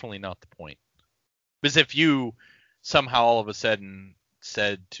 definitely not the point. Because if you somehow all of a sudden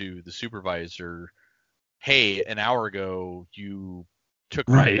said to the supervisor, hey, an hour ago you took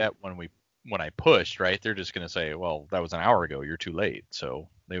my bet when I pushed, right? They're just going to say, well, that was an hour ago, you're too late. So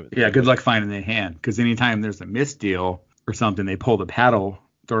good luck finding the hand, because anytime there's a misdeal or something, they pull the paddle,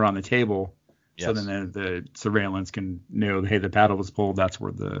 throw it on the table. Yes. So then the surveillance can know, hey, the paddle was pulled, that's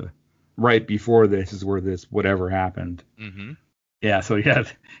where right before this is where this whatever happened. Mm-hmm. Yeah, so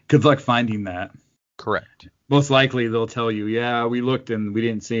good luck finding that. Correct. Most likely they'll tell you, yeah, we looked and we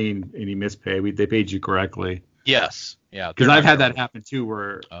didn't see any mispay. They paid you correctly. Yes. Yeah. Because I've had that happen too,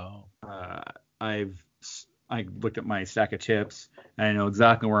 where I looked at my stack of chips and I know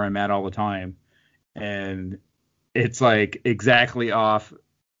exactly where I'm at all the time, and it's like exactly off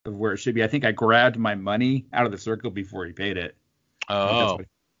of where it should be. I think I grabbed my money out of the circle before he paid it. Oh.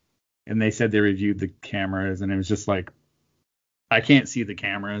 and they said they reviewed the cameras, and it was just like, I can't see the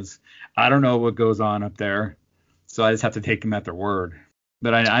cameras. I don't know what goes on up there, so I just have to take them at their word.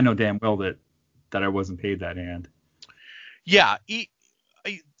 But I know damn well that I wasn't paid that hand. Yeah.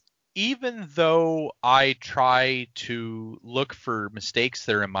 Even though I try to look for mistakes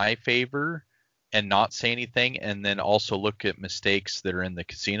that are in my favor and not say anything, and then also look at mistakes that are in the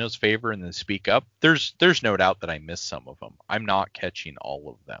casino's favor and then speak up, there's no doubt that I miss some of them. I'm not catching all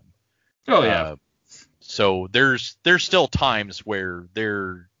of them. Oh yeah. So there's still times where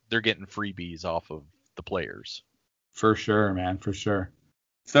they're getting freebies off of the players. For sure, man, for sure.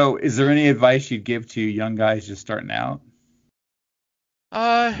 So is there any advice you'd give to young guys just starting out?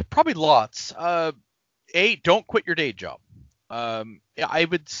 Probably lots. Don't quit your day job. I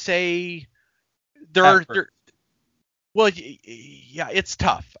would say it's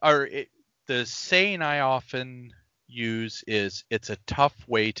tough. The saying I often use is, it's a tough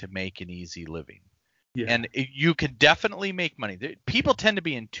way to make an easy living. Yeah. And you can definitely make money. People tend to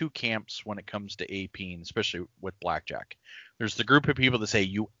be in two camps when it comes to APing, especially with blackjack. There's the group of people that say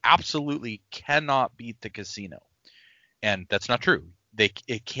you absolutely cannot beat the casino. And that's not true.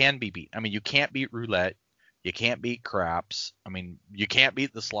 It can be beat. I mean, you can't beat roulette. You can't beat craps. I mean, you can't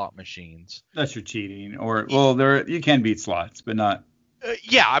beat the slot machines. That's your cheating. You can beat slots, but not.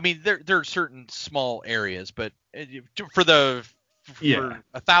 Yeah, I mean, there are certain small areas, but for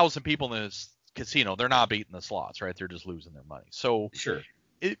 1,000 people in this casino, they're not beating the slots, right? They're just losing their money. So sure.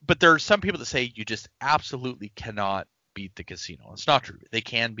 But there are some people that say you just absolutely cannot beat the casino. It's not true. They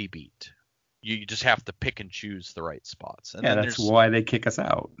can be beat. You just have to pick and choose the right spots. And that's why they kick us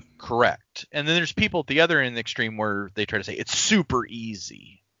out. Correct. And then there's people at the other end of the extreme where they try to say it's super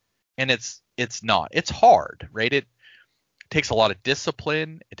easy, and it's not. It's hard, right? It takes a lot of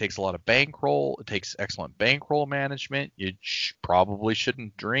discipline. It takes a lot of bankroll. It takes excellent bankroll management. You probably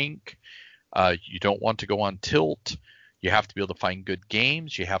shouldn't drink. You don't want to go on tilt. You have to be able to find good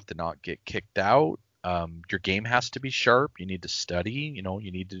games. You have to not get kicked out. Your game has to be sharp. You need to study.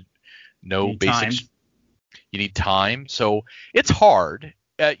 You need to know basics. Time. You need time. So it's hard.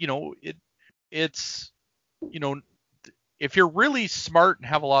 If you're really smart and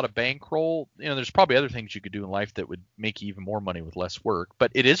have a lot of bankroll, there's probably other things you could do in life that would make you even more money with less work.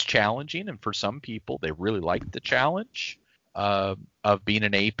 But it is challenging, and for some people, they really like the challenge of being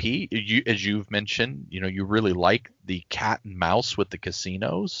an AP. As you've mentioned, you really like the cat and mouse with the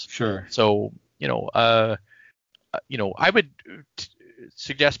casinos. Sure. So I would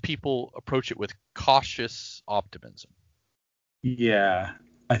suggest people approach it with cautious optimism. Yeah,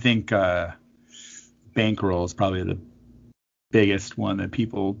 I think bankroll is probably the biggest one that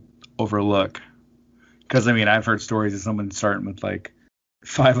people overlook. Because I've heard stories of someone starting with like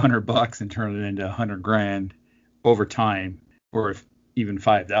 $500 and turning it into $100,000 over time, or if even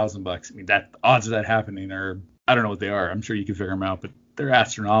 $5,000. That odds of that happening are, I don't know what they are. I'm sure you can figure them out, but they're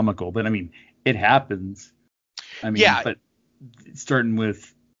astronomical. But it happens. Yeah. But starting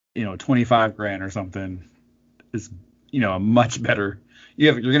with $25,000 or something is a much better.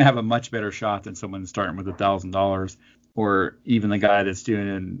 You're gonna have a much better shot than someone starting with $1,000, or even the guy that's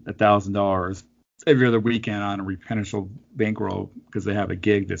doing $1,000 every other weekend on a replenishable bankroll because they have a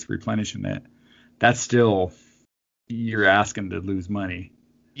gig that's replenishing it. That's still, you're asking to lose money.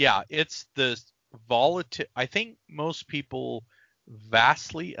 Yeah, it's the volatility. I think most people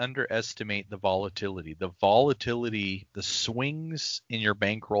vastly underestimate the volatility. The swings in your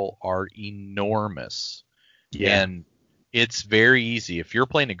bankroll are enormous. Yeah. And it's very easy. If you're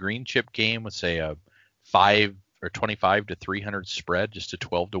playing a green chip game with, say, a 5 or 25 to 300 spread, just a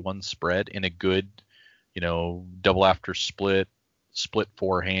 12-1 spread in a good, double after split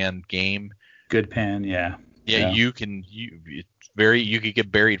forehand game. Good pen, yeah. Yeah, you could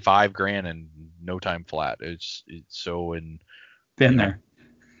get buried $5,000 in no time flat. It's so in. Been there.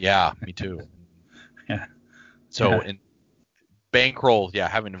 Yeah, me too. Yeah. So in bankroll,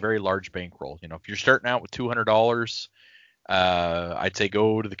 having a very large bankroll. If you're starting out with $200, I'd say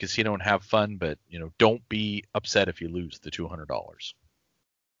go to the casino and have fun, but don't be upset if you lose the $200.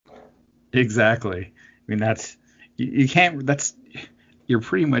 Exactly. That's you can't. You're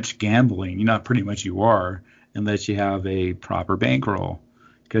pretty much gambling. You are, unless you have a proper bankroll,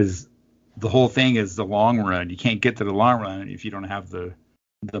 because the whole thing is the long run. You can't get to the long run if you don't have the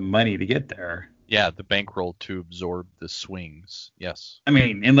money to get there. Yeah, the bankroll to absorb the swings. Yes.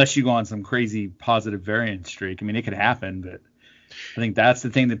 Unless you go on some crazy positive variance streak. It could happen, but I think that's the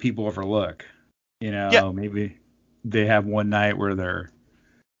thing that people overlook. Maybe they have one night where they're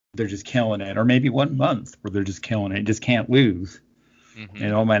just killing it, or maybe 1 month where they're just killing it, just can't lose. Mm-hmm.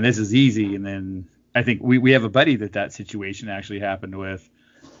 And oh man, this is easy. And then I think we have a buddy that situation actually happened with.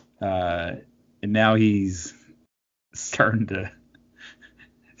 and now he's starting to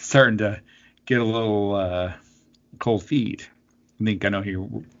get a little cold feet. I think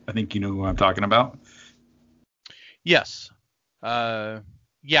you know who I'm talking about. Yes. Yeah,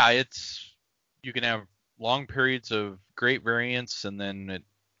 you can have long periods of great variance and then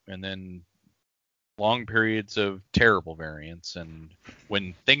long periods of terrible variance. And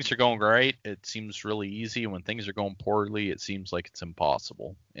when things are going right, it seems really easy. And when things are going poorly, it seems like it's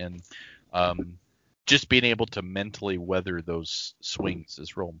impossible. And just being able to mentally weather those swings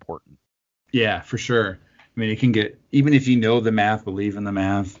is real important. Yeah, for sure. I mean, it can get, even if you know the math, believe in the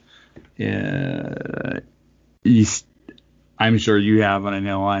math, I'm sure you have, and I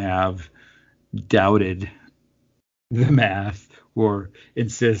know I have, doubted the math or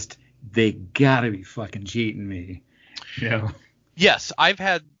insist they gotta be fucking cheating me. You know? Yes, I've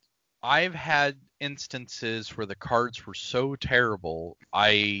had instances where the cards were so terrible,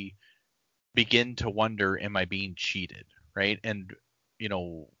 I begin to wonder, am I being cheated, right? And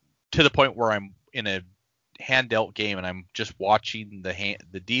to the point where I'm in a hand dealt game and I'm just watching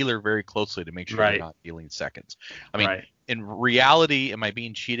the dealer very closely to make sure they're not dealing seconds. I mean, in reality, am I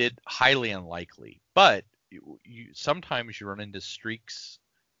being cheated? Highly unlikely. But sometimes you run into streaks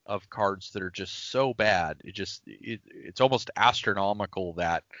of cards that are just so bad. It's almost astronomical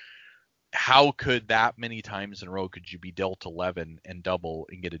that how could that many times in a row could you be dealt 11 and double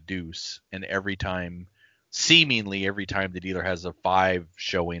and get a deuce, and seemingly every time the dealer has a 5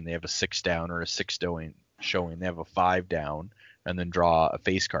 showing, they have a 6 down, or a 6 showing, they have a 5 down, and then draw a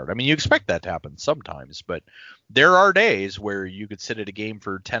face card. I mean, you expect that to happen sometimes, but there are days where you could sit at a game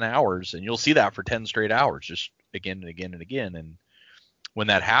for 10 hours and you'll see that for 10 straight hours, just again and again and again. And when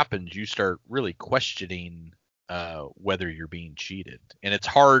that happens, you start really questioning whether you're being cheated. And it's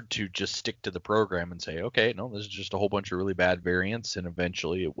hard to just stick to the program and say, okay, no, this is just a whole bunch of really bad variants, and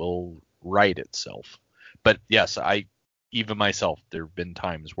eventually it will right itself. But yes, even myself, there have been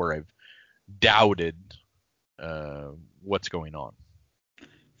times where I've doubted what's going on.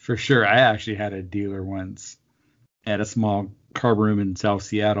 For sure. I actually had a dealer once at a small card room in South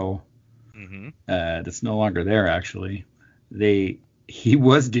Seattle. Mm-hmm. That's no longer there, actually. He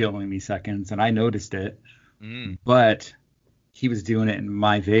was dealing me seconds, and I noticed it, but he was doing it in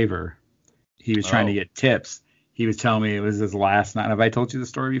my favor. He was trying to get tips. He was telling me it was his last night. Have I told you the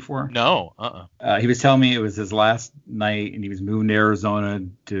story before? No. He was telling me it was his last night, and he was moving to Arizona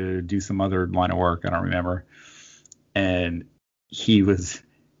to do some other line of work. I don't remember. And he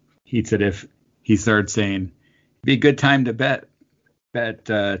said if he started saying, it'd be a good time to bet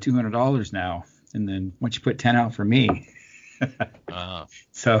 $200 now, and then once you put 10 out for me.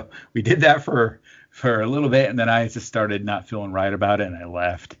 So we did that for a little bit, and then I just started not feeling right about it, and I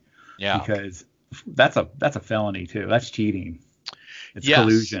left. Yeah. Because that's a felony too. That's cheating. It's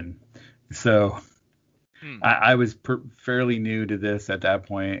collusion. So I was fairly new to this at that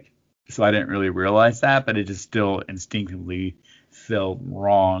point, so I didn't really realize that, but it just still instinctively felt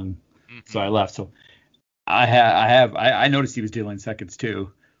wrong. Mm-hmm. So I left. So I noticed he was dealing seconds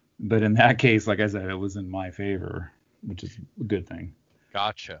too, but in that case, like I said, it was in my favor, which is a good thing.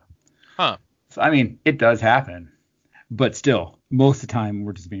 Gotcha. Huh. So, I mean, it does happen, but still, most of the time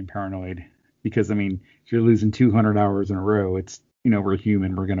we're just being paranoid because, I mean, if you're losing 200 hours in a row, it's, we're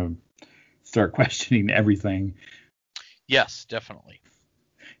human. We're going to start questioning everything. Yes, definitely.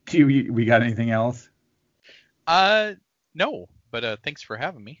 We got anything else? No, but thanks for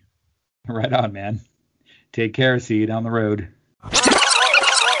having me. Right on, man. Take care. See you down the road.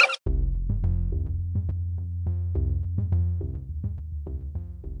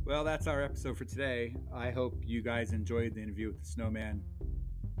 Well, that's our episode for today. I hope you guys enjoyed the interview with the Snowman.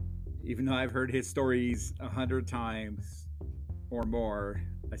 Even though I've heard his stories 100 times or more,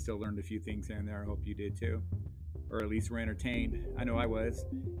 I still learned a few things here and there. I hope you did too. Or at least were entertained. I know I was.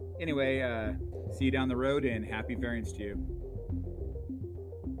 Anyway, see you down the road, and happy variance to you.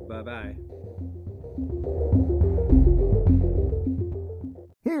 Bye-bye.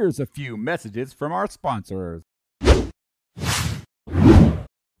 Here's a few messages from our sponsors.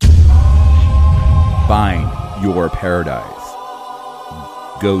 Find your paradise.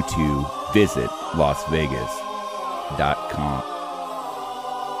 Go to visitlasvegas.com.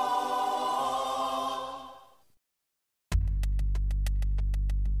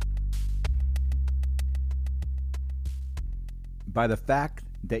 By the fact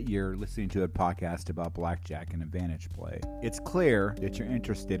that you're listening to a podcast about blackjack and advantage play. It's clear that you're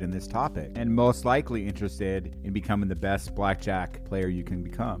interested in this topic and most likely interested in becoming the best blackjack player you can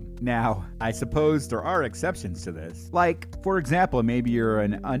become. Now, I suppose there are exceptions to this. Like, for example, maybe you're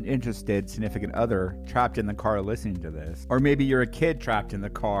an uninterested significant other trapped in the car listening to this. Or maybe you're a kid trapped in the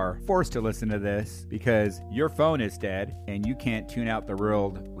car, forced to listen to this because your phone is dead and you can't tune out the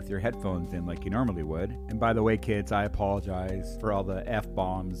world with your headphones in like you normally would. And by the way, kids, I apologize for all the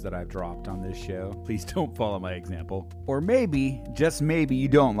F-bombs that I've dropped on this show. Please don't follow my example. Or maybe, just maybe, you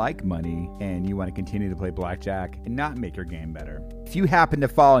don't like money and you want to continue to play blackjack and not make your game better. If you happen to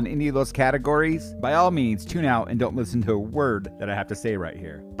fall in any of those categories, by all means, tune out and don't listen to a word that I have to say right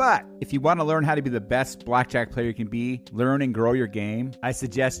here. But if you want to learn how to be the best blackjack player you can be, learn and grow your game, I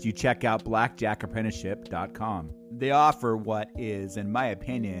suggest you check out blackjackapprenticeship.com. They offer what is, in my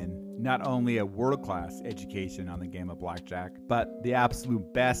opinion, not only a world-class education on the game of blackjack, but the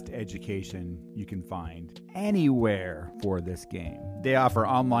absolute best education you can find anywhere for this game. They offer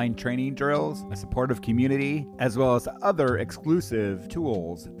online training drills, a supportive community, as well as other exclusive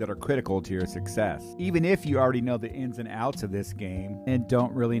tools that are critical to your success. Even if you already know the ins and outs of this game and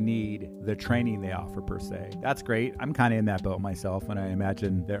don't really need the training they offer per se. That's great. I'm kind of in that boat myself, and I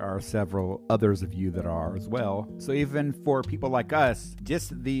imagine there are several others of you that are as well. So even for people like us,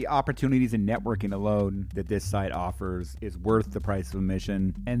 just the opportunities and networking alone that this site offers is worth the price of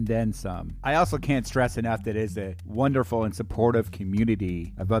admission and then some. I also can't stress enough that it is a wonderful and supportive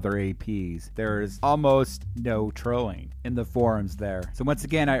community of other APs. There is almost no trolling in the forums there. So once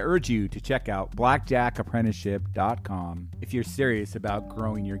again, I urge you to check out blackjackapprenticeship.com if you're serious about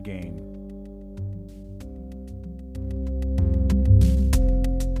growing your game.